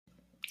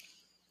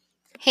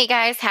Hey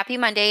guys, happy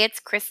Monday. It's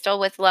Crystal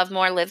with Love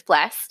More, Live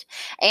Blessed.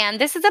 And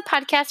this is a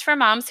podcast for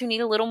moms who need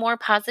a little more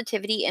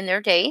positivity in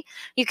their day.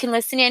 You can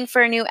listen in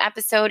for a new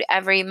episode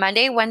every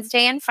Monday,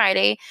 Wednesday, and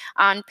Friday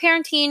on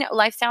parenting,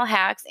 lifestyle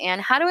hacks, and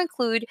how to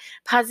include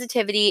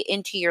positivity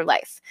into your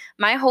life.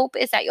 My hope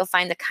is that you'll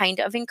find the kind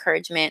of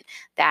encouragement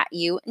that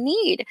you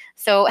need.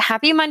 So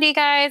happy Monday,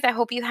 guys. I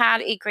hope you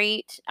had a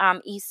great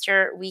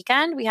Easter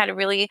weekend. We had a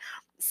really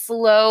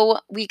slow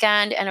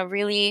weekend and a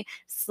really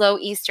slow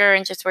Easter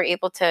and just were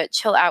able to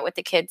chill out with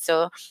the kids.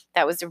 So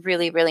that was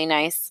really, really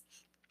nice.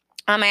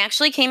 I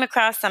actually came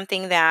across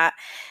something that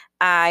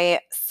I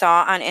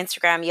saw on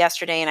Instagram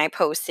yesterday and I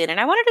posted and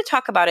I wanted to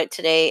talk about it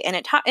today and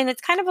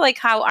it's kind of like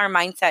how our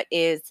mindset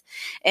is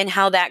and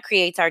how that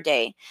creates our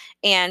day.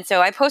 And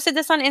so I posted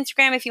this on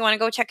Instagram. If you want to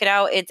go check it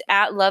out, it's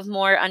at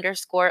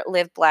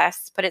lovemore_live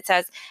blessed, but it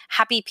says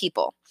happy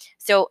people.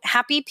 So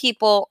happy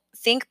people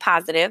think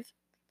positive,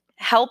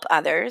 help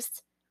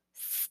others,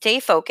 stay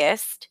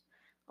focused,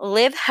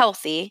 live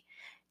healthy,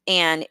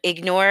 and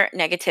ignore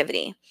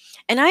negativity.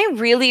 And I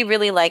really,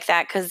 really like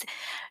that because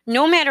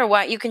no matter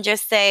what, you can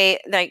just say,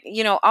 like,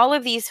 all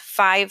of these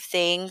 5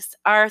 things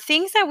are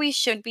things that we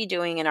should be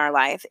doing in our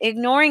life.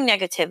 Ignoring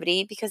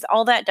negativity, because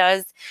all that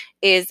does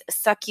is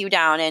suck you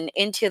down and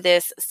into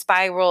this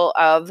spiral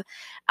of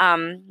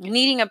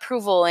needing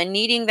approval and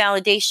needing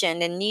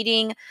validation and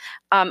needing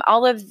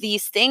all of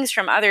these things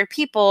from other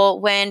people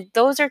when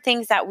those are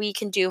things that we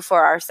can do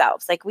for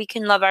ourselves. Like we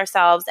can love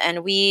ourselves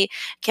and we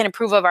can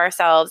approve of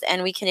ourselves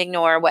and we can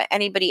ignore what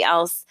anybody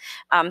else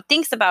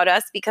thinks about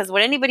us, because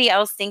what anybody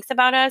else thinks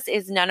about us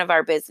is none of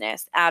our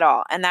business at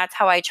all. And that's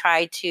how I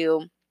try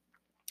to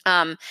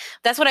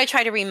that's what I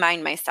try to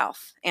remind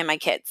myself and my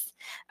kids.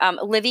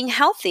 Living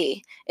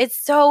healthy. It's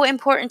so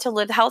important to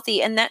live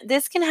healthy, and that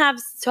this can have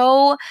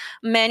so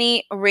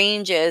many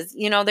ranges.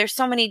 There's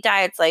so many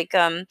diets, like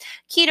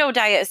keto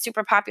diet is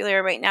super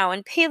popular right now,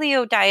 and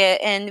paleo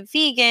diet, and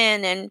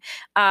vegan,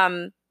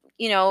 and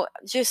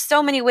just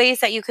so many ways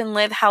that you can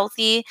live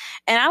healthy.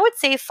 And I would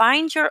say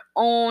find your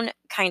own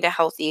kind of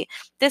healthy.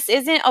 This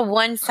isn't a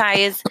one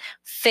size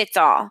fits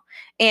all.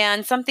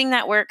 And something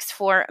that works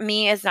for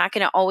me is not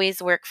going to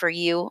always work for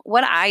you.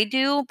 What I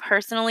do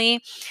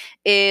personally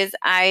is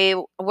I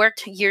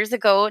worked years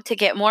ago to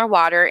get more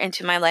water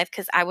into my life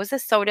because I was a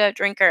soda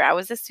drinker. I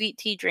was a sweet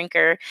tea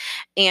drinker.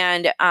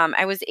 And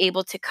I was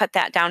able to cut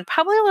that down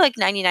probably like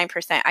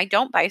 99%. I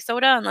don't buy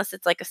soda unless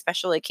it's like a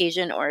special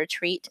occasion or a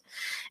treat.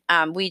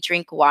 We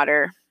drink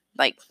water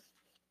like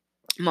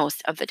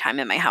most of the time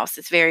in my house.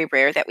 It's very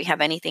rare that we have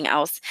anything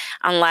else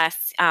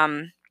unless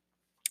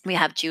we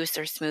have juice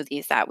or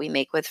smoothies that we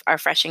make with our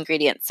fresh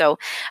ingredients. So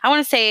I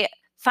want to say,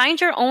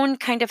 find your own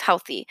kind of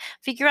healthy.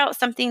 Figure out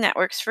something that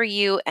works for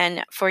you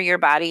and for your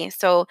body.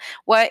 So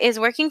what is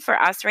working for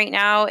us right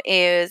now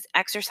is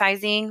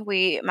exercising.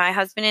 My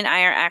husband and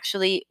I are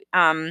actually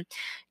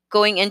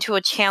going into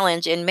a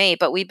challenge in May,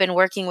 but we've been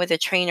working with a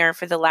trainer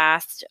for the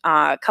last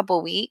couple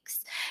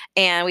weeks,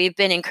 and we've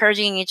been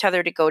encouraging each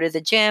other to go to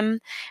the gym,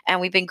 and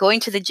we've been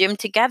going to the gym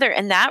together,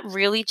 and that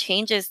really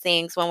changes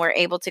things when we're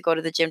able to go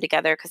to the gym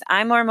together because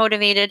I'm more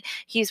motivated,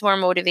 he's more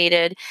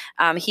motivated.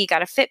 He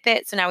got a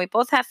Fitbit, so now we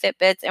both have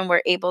Fitbits, and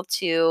we're able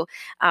to,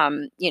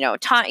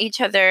 taunt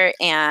each other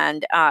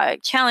and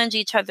challenge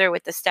each other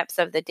with the steps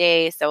of the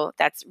day. So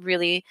that's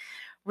really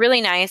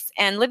really nice.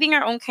 And living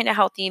our own kind of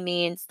healthy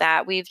means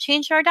that we've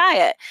changed our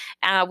diet.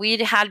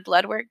 We'd had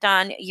blood work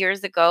done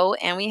years ago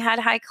and we had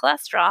high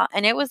cholesterol.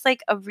 And it was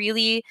like a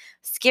really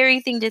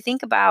scary thing to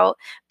think about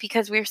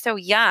because we're so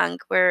young.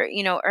 We're,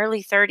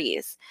 early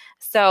 30s.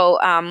 So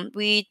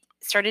we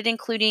started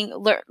including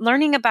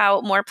learning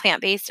about more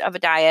plant-based of a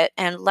diet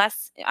and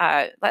less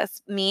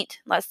meat,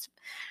 less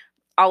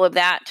all of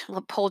that,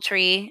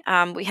 poultry.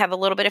 We have a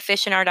little bit of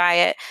fish in our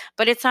diet,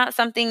 but it's not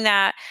something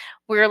that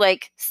we're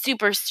like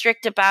super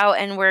strict about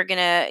and we're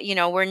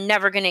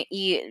never gonna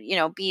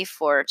eat,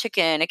 beef or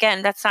chicken.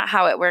 Again, that's not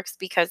how it works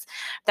because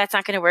that's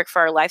not gonna work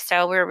for our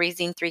lifestyle. We're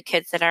raising 3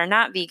 kids that are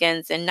not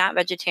vegans and not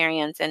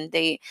vegetarians, and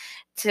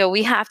so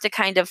we have to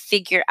kind of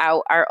figure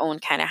out our own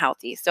kind of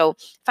healthy. So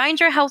find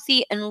your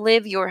healthy and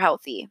live your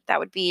healthy. That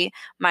would be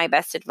my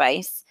best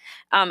advice.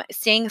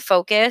 Staying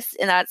focused,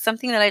 and that's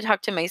something that I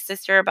talked to my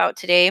sister about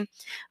today.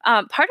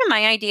 Part of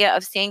my idea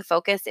of staying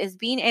focused is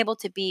being able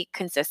to be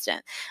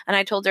consistent. And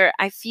I told her,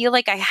 I feel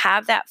like I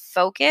have that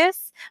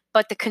focus,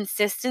 but the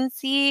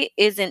consistency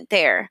isn't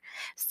there.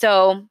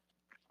 So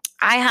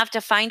I have to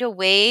find a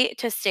way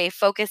to stay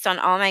focused on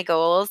all my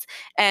goals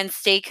and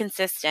stay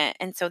consistent.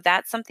 And so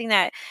that's something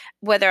that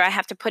whether I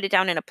have to put it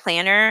down in a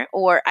planner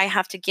or I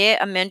have to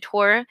get a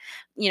mentor,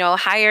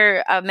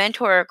 hire a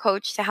mentor or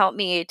coach to help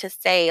me to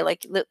say,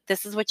 like, "Look,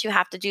 this is what you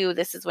have to do.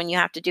 This is when you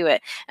have to do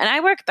it." And I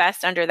work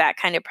best under that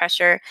kind of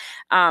pressure.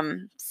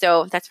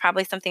 So that's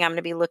probably something I'm going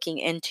to be looking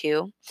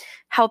into.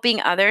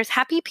 Helping others.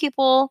 Happy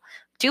people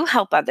do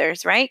help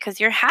others, right? Because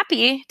you're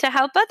happy to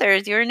help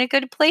others. You're in a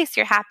good place.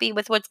 You're happy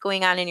with what's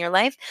going on in your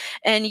life,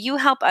 and you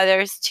help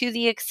others to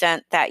the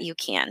extent that you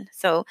can.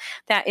 So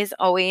that is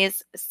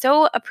always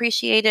so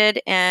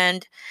appreciated.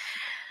 And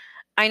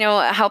I know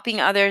helping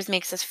others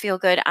makes us feel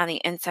good on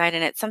the inside,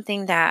 and it's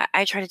something that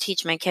I try to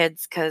teach my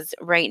kids because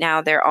right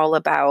now they're all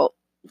about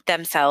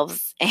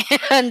themselves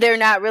and they're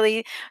not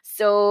really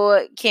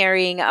so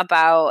caring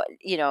about,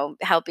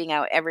 helping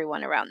out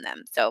everyone around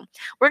them. So,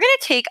 we're going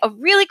to take a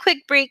really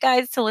quick break,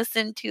 guys, to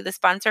listen to the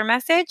sponsor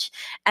message,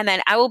 and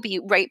then I will be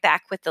right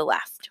back with the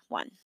last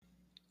one.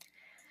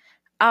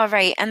 All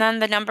right. And then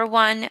the number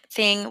one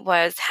thing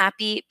was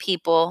happy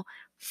people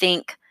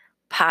think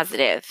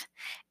positive.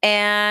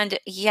 And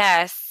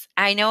yes,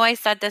 I know I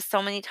said this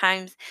so many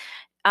times,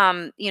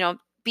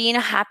 being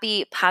a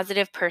happy,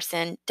 positive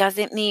person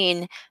doesn't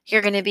mean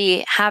you're going to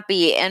be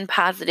happy and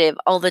positive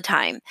all the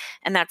time.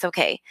 And that's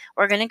okay.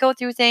 We're going to go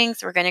through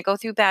things, we're going to go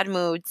through bad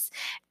moods,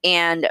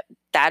 and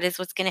that is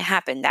what's going to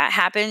happen. That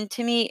happened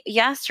to me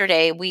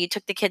yesterday. We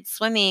took the kids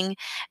swimming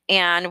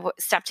and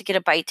stopped to get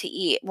a bite to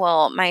eat.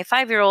 Well, my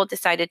 5-year-old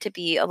decided to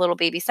be a little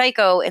baby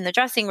psycho in the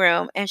dressing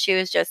room, and she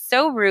was just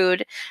so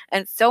rude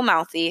and so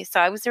mouthy.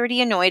 So I was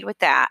already annoyed with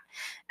that.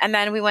 And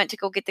then we went to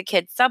go get the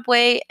kids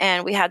Subway,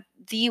 and we had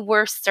the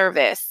worst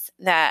service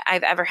that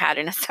I've ever had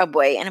in a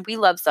Subway. And we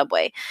love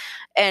Subway.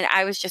 And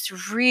I was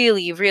just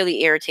really,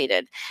 really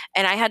irritated.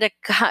 And I had to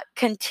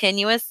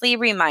continuously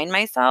remind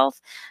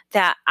myself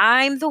that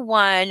I'm the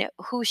one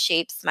who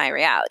shapes my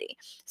reality.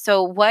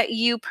 So what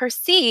you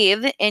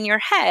perceive in your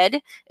head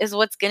is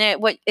what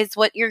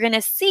you're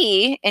gonna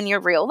see in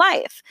your real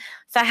life.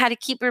 So I had to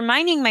keep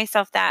reminding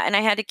myself that, and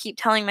I had to keep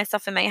telling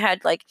myself in my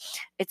head, like,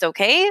 it's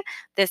okay.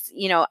 This,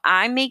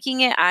 I'm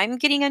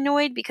getting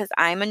annoyed because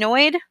I'm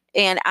annoyed,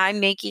 and I'm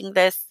making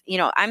this,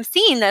 I'm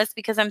seeing this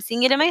because I'm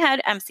seeing it in my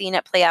head. I'm seeing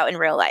it play out in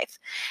real life.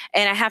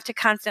 And I have to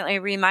constantly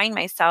remind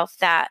myself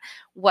that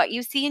what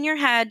you see in your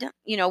head,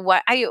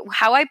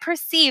 how I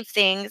perceive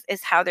things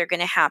is how they're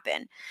going to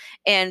happen.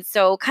 And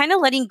so kind of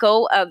letting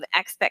go of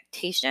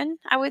expectation,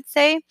 I would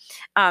say,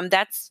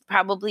 that's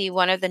probably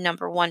one of the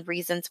number one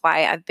reasons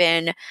why I've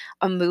been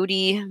a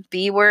moody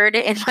B word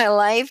in my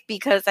life,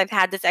 because I've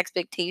had this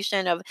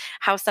expectation of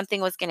how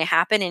something was going to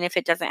happen. And if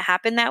it doesn't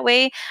happen that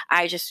way,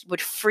 I just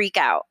would freak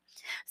out.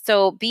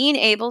 So being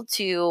able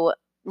to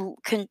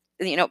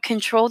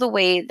control the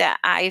way that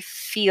I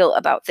feel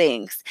about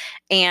things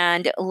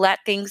and let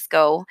things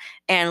go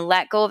and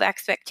let go of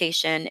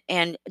expectation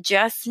and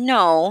just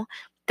know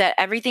that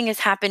everything is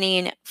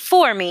happening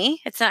for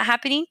me. It's not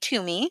happening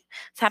to me.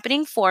 It's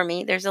happening for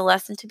me. There's a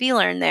lesson to be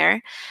learned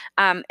there.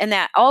 And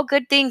that all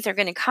good things are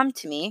going to come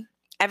to me.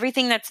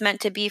 Everything that's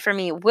meant to be for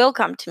me will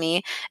come to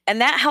me.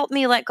 And that helped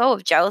me let go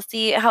of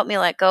jealousy. It helped me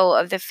let go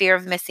of the fear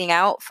of missing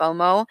out,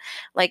 FOMO.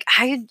 Like,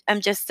 I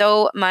am just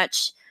so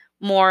much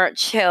more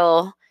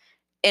chill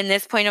in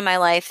this point of my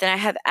life than I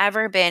have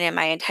ever been in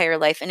my entire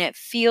life. And it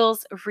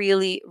feels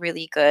really,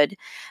 really good.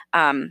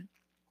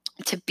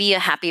 To be a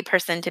happy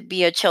person, to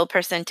be a chill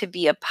person, to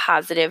be a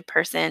positive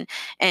person,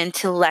 and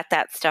to let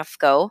that stuff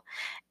go.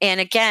 And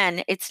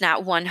again, it's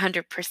not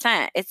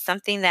 100%. It's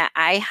something that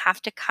I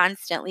have to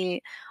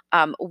constantly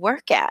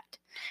work at.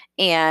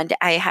 And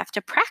I have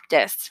to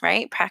practice,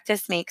 right?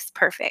 Practice makes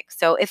perfect.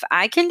 So if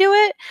I can do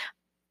it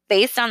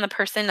based on the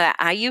person that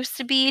I used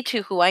to be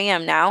to who I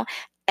am now,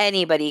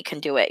 anybody can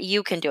do it.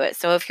 You can do it.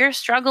 So if you're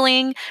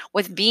struggling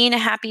with being a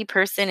happy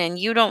person and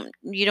you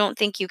don't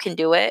think you can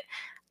do it,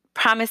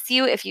 promise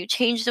you, if you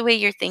change the way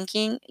you're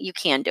thinking, you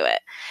can do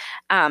it.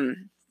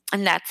 Um,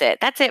 and that's it.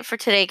 That's it for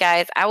today,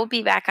 guys. I will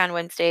be back on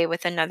Wednesday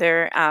with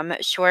another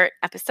short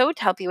episode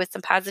to help you with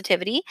some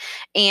positivity.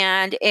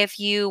 And if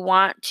you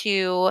want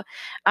to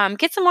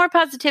get some more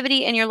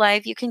positivity in your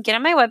life, you can get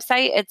on my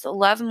website. It's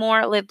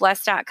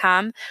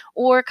lovemoreliveblessed.com,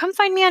 or come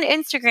find me on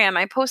Instagram.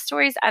 I post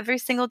stories every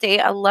single day.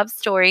 I love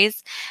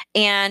stories,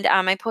 and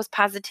I post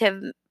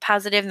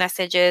positive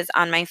messages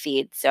on my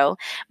feed. So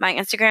my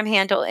Instagram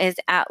handle is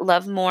at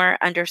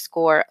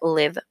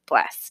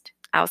lovemore_liveblessed.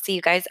 I'll see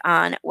you guys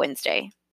on Wednesday.